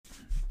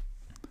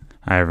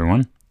Hi,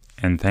 everyone,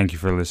 and thank you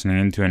for listening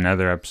in to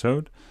another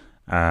episode.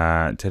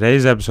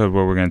 Today's episode,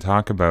 what we're going to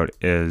talk about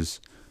is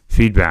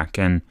feedback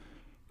and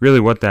really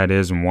what that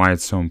is and why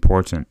it's so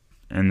important.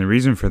 And the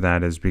reason for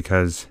that is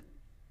because,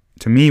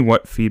 to me,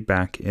 what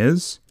feedback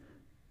is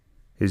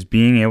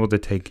being able to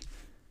take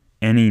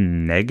any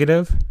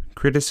negative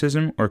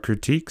criticism or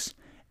critiques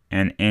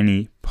and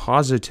any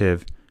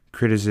positive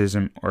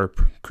criticism or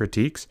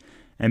critiques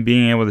and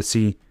being able to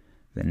see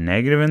the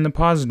negative in the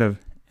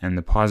positive and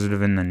the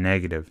positive in the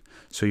negative.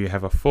 So you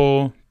have a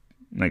full,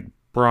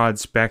 broad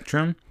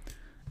spectrum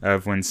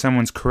of when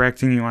someone's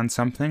correcting you on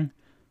something,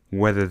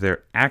 whether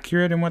they're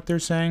accurate in what they're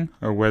saying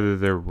or whether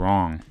they're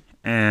wrong.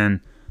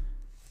 And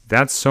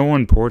that's so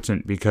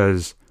important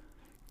because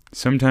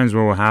sometimes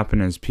what will happen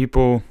is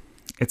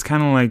it's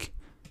kind of like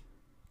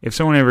if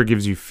someone ever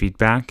gives you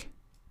feedback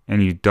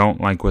and you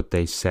don't like what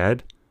they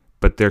said,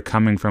 but they're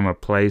coming from a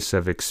place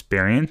of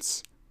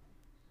experience,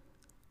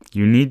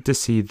 you need to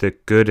see the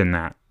good in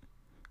that.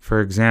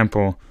 For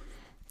example,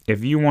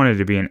 if you wanted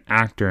to be an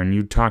actor and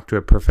you talked to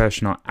a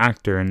professional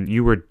actor and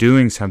you were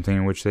doing something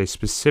in which they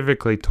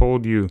specifically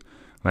told you,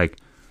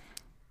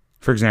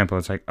 for example,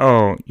 it's like,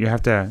 oh, you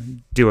have to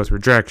deal with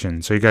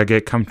rejection, so you got to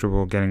get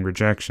comfortable getting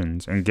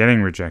rejections and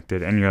getting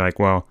rejected. And you're like,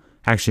 well,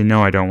 actually,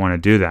 no, I don't want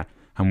to do that.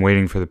 I'm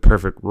waiting for the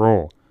perfect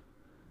role.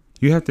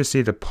 You have to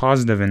see the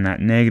positive in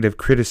that negative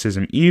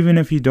criticism, even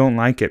if you don't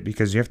like it,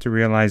 because you have to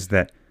realize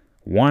that,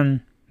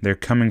 one, they're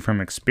coming from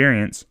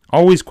experience.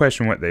 Always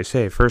question what they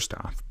say, first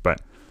off.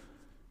 But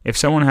if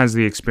someone has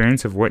the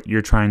experience of what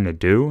you're trying to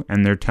do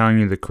and they're telling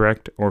you the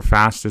correct or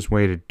fastest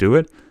way to do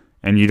it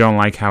and you don't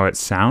like how it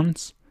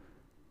sounds,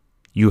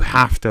 you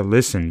have to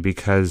listen,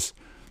 because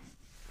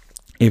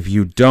if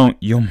you don't,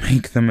 you'll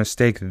make the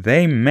mistake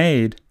they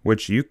made,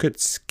 which you could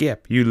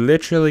skip. You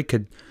literally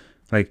could,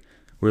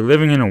 we're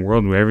living in a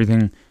world where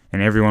everything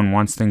and everyone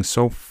wants things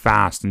so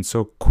fast and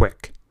so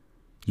quick.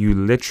 You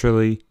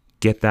literally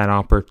get that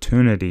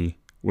opportunity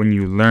when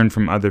you learn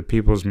from other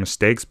people's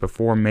mistakes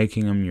before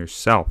making them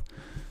yourself.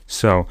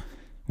 So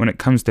when it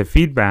comes to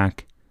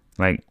feedback,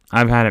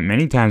 I've had it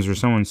many times where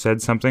someone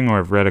said something or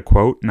I've read a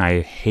quote and I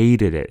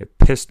hated it. It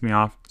pissed me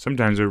off.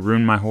 Sometimes it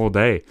ruined my whole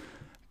day.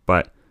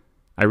 But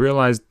I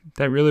realized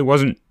that really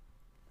wasn't,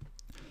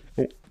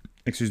 it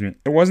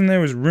wasn't that it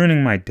was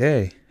ruining my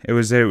day. It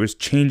was that it was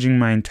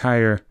changing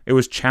it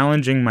was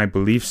challenging my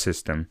belief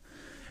system.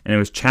 And it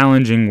was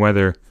challenging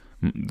whether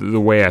the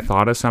way I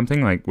thought of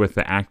something, with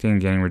the acting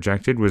and getting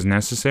rejected, was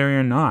necessary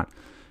or not.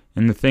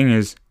 And the thing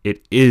is,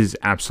 it is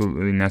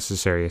absolutely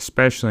necessary,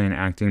 especially in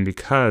acting,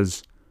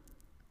 because,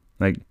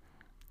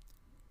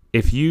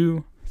 if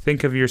you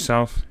think of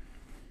yourself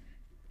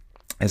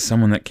as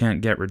someone that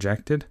can't get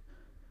rejected,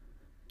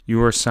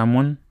 you are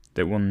someone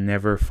that will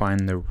never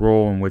find the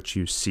role in which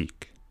you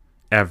seek,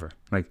 ever.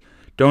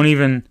 Don't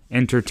even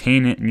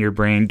entertain it in your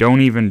brain.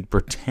 Don't even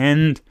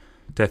pretend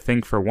to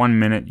think for 1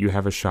 minute you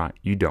have a shot.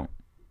 You don't.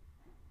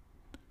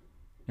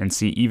 And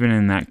see, even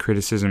in that,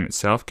 criticism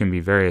itself can be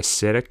very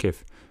acidic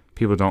if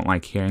people don't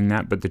like hearing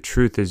that, but the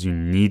truth is you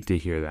need to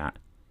hear that.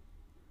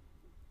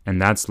 And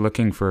that's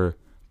looking for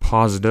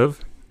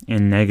positive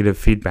and negative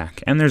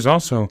feedback. And there's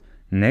also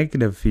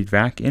negative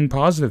feedback and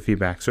positive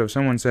feedback. So if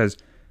someone says,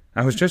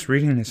 I was just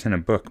reading this in a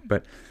book,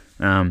 but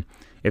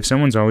if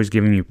someone's always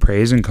giving you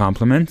praise and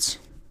compliments,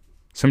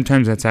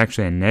 sometimes that's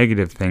actually a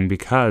negative thing,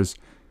 because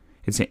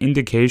it's an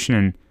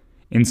indication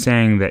in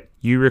saying that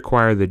you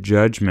require the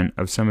judgment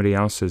of somebody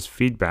else's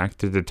feedback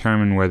to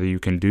determine whether you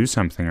can do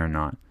something or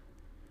not,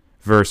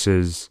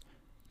 versus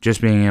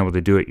just being able to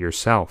do it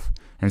yourself.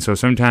 And so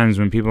sometimes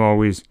when people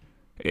always,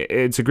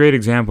 it's a great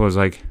example is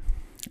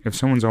if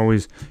someone's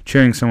always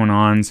cheering someone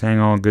on, saying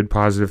all good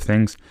positive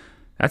things,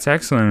 that's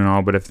excellent and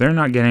all, but if they're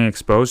not getting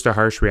exposed to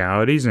harsh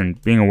realities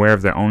and being aware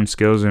of their own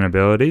skills and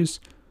abilities,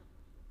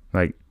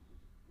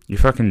 you're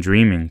fucking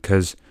dreaming.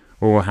 Because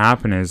what will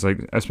happen is,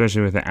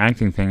 especially with the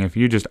acting thing, if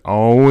you just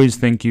always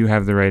think you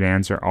have the right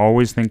answer,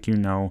 always think you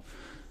know,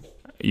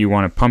 you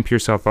want to pump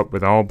yourself up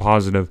with all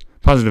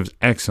positive's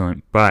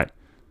excellent, but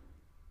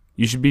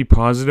you should be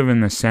positive in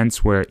the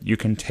sense where you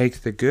can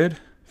take the good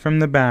from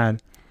the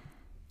bad,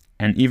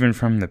 and even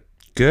from the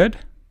good,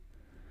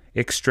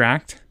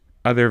 extract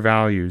other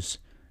values.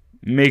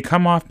 May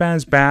come off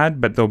as bad,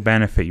 but they'll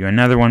benefit you.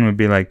 Another one would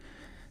be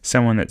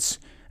someone that's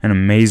an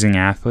amazing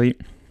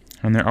athlete,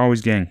 and they're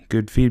always getting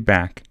good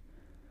feedback.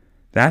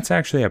 That's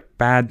actually a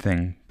bad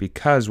thing,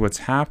 because what's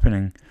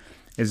happening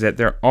is that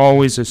they're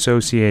always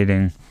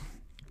associating.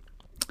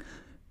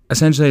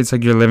 Essentially, it's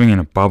like you're living in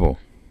a bubble,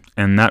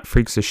 and that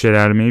freaks the shit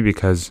out of me,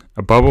 because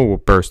a bubble will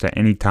burst at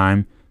any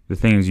time. The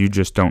thing is, you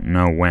just don't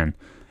know when.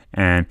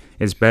 And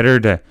it's better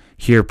to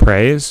hear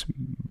praise,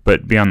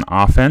 but be on the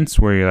offense,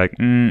 where you're like,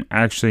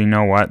 actually, you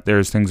know what?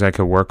 There's things I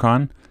could work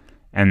on.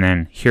 And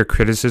then hear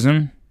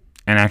criticism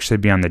and actually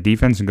be on the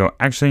defense and go,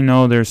 actually,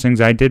 no, there's things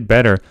I did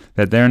better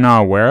that they're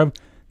not aware of,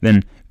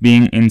 than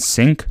being in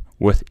sync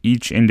with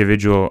each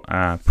individual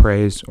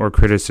praise or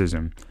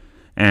criticism.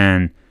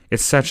 And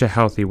it's such a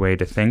healthy way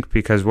to think,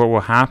 because what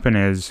will happen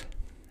is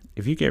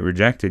if you get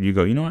rejected, you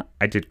go, you know what?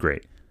 I did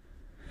great.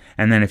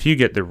 And then if you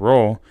get the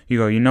role, you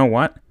go, you know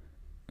what?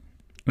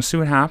 Let's see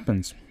what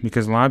happens.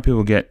 Because a lot of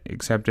people get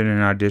accepted in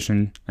an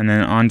audition and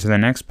then on to the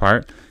next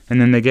part, and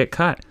then they get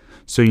cut.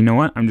 So you know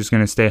what? I'm just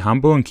going to stay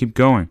humble and keep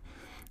going.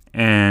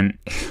 And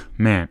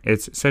man,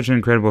 it's such an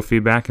incredible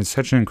feedback and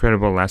such an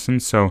incredible lesson.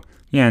 So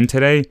yeah, and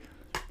today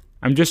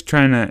I'm just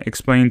trying to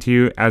explain to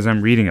you as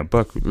I'm reading a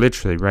book,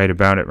 literally write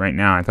about it right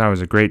now. I thought it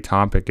was a great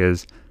topic,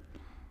 is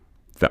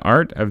the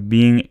art of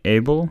being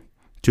able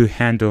to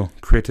handle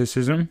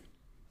criticism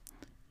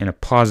in a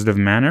positive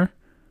manner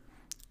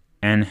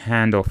and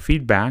handle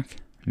feedback,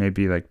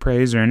 maybe like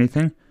praise or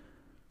anything,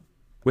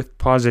 with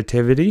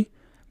positivity,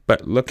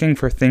 but looking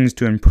for things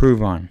to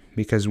improve on.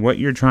 Because what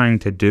you're trying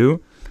to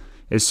do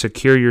is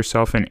secure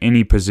yourself in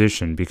any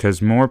position,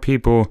 because more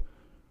people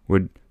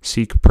would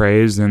seek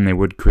praise than they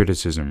would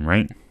criticism,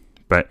 right?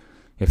 But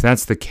if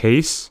that's the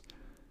case,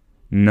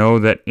 know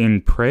that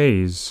in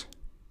praise,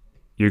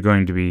 you're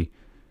kind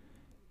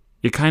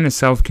of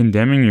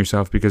self-condemning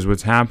yourself, because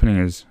what's happening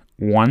is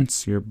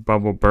once your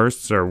bubble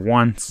bursts, or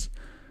once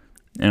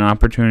an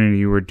opportunity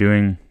you were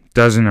doing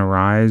doesn't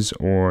arise,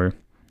 or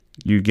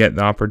you get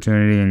the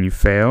opportunity and you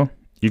fail,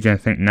 you're going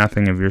to think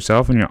nothing of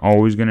yourself, and you're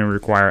always going to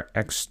require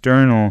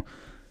external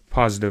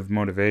positive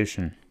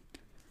motivation.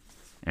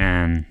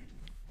 And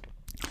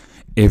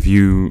if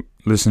you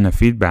listen to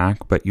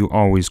feedback, but you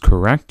always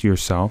correct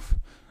yourself,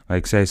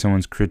 like say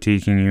someone's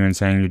critiquing you and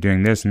saying you're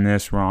doing this and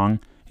this wrong,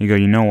 you go,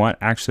 you know what?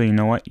 Actually, you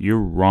know what? You're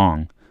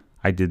wrong.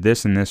 I did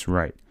this and this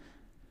right.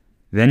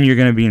 Then you're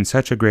going to be in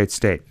such a great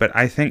state. But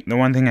I think the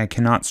one thing I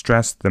cannot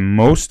stress the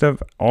most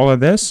of all of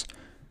this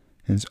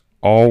is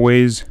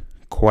always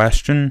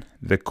question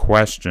the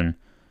question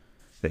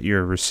that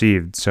you're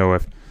received. So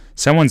if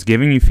someone's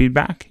giving you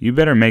feedback, you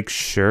better make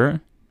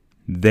sure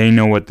they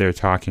know what they're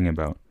talking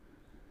about.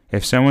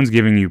 If someone's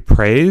giving you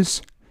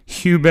praise,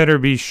 you better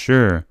be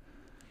sure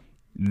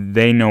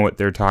they know what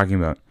they're talking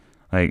about.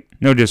 Like,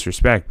 no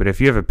disrespect, but if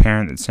you have a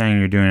parent that's saying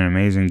you're doing an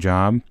amazing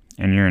job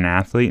and you're an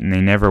athlete and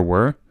they never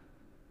were,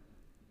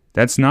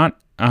 that's not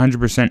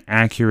 100%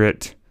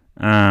 accurate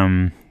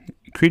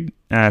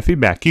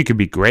feedback. You could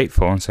be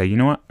grateful and say, you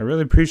know what, I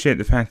really appreciate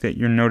the fact that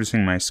you're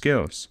noticing my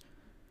skills.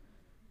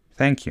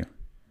 Thank you.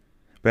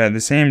 But at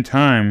the same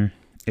time,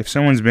 if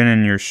someone's been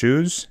in your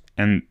shoes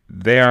and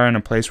they are in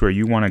a place where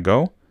you want to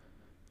go,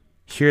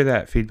 hear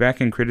that feedback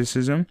and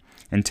criticism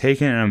and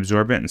take it and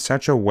absorb it in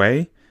such a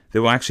way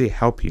that will actually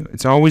help you.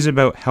 It's always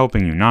about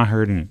helping you, not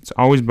hurting you. It's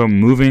always about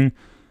moving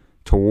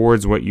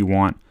towards what you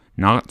want,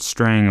 not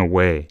straying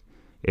away.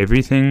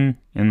 Everything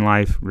in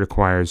life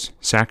requires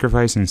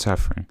sacrifice and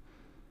suffering.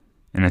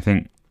 And I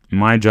think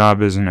my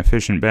job as an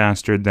efficient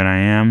bastard that I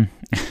am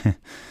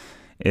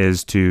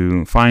is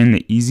to find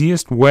the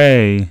easiest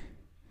way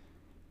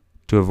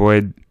to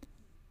avoid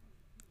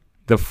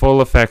the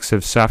full effects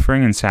of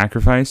suffering and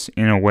sacrifice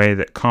in a way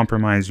that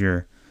compromise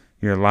your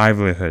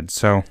livelihood.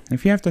 So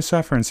if you have to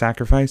suffer and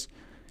sacrifice,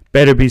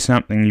 better be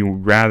something you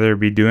would rather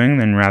be doing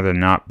than rather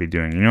not be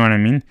doing. You know what I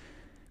mean?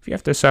 If you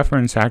have to suffer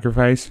and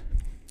sacrifice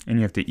and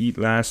you have to eat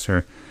less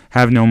or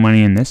have no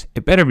money in this,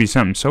 it better be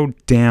something so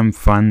damn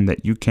fun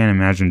that you can't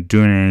imagine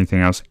doing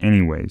anything else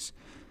anyways.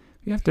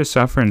 If you have to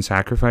suffer and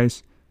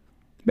sacrifice,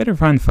 you better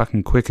find the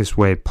fucking quickest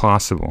way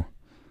possible.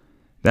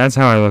 That's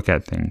how I look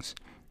at things.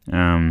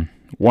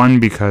 One,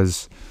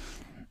 because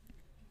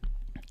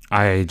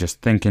I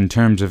just think in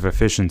terms of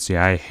efficiency.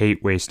 I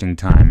hate wasting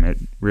time. It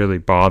really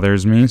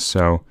bothers me,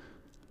 so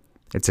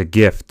it's a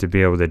gift to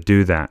be able to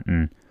do that.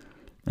 And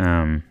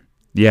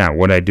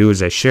what I do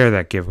is I share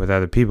that gift with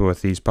other people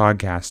with these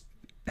podcasts,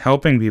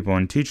 helping people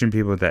and teaching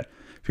people that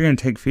if you're going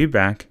to take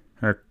feedback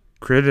or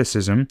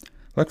criticism,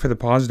 look for the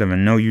positive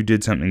and know you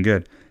did something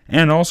good.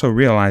 And also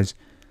realize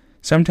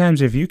sometimes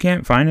if you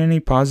can't find any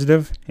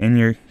positive in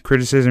your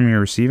criticism you're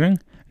receiving,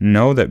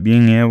 know that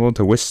being able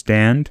to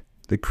withstand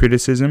the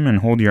criticism and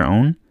hold your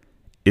own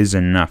is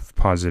enough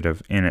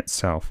positive in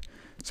itself.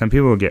 Some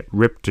people will get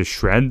ripped to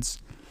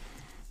shreds,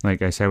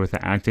 like I said with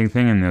the acting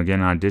thing, and they'll get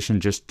an audition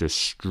just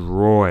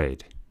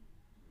destroyed.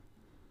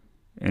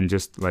 And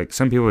just like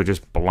some people are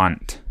just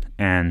blunt,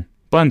 and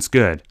blunt's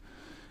good.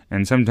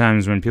 And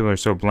sometimes when people are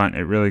so blunt,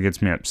 it really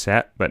gets me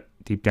upset, but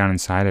deep down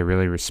inside, I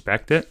really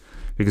respect it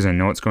because I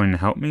know it's going to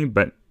help me.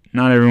 But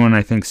not everyone,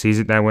 I think, sees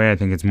it that way. I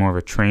think it's more of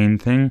a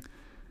trained thing.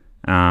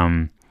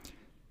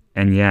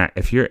 And yeah,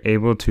 if you're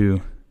able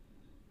to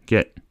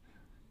get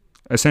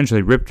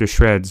essentially ripped to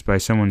shreds by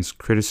someone's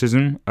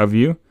criticism of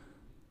you,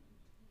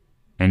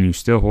 and you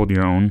still hold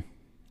your own,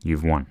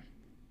 you've won.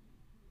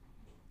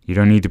 You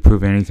don't need to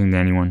prove anything to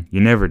anyone.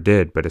 You never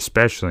did, but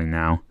especially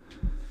now.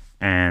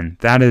 And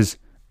that is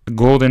a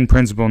golden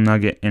principle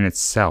nugget in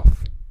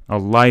itself, a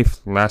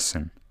life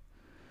lesson.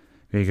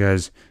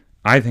 Because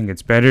I think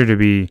it's better to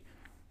be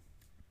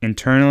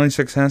internally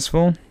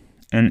successful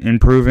and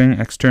improving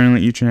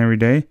externally each and every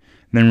day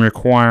than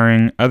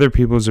requiring other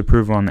people's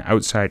approval on the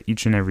outside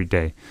each and every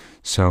day.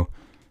 So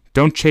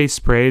don't chase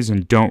praise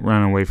and don't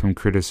run away from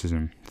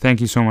criticism.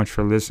 Thank you so much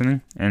for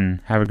listening,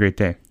 and have a great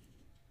day.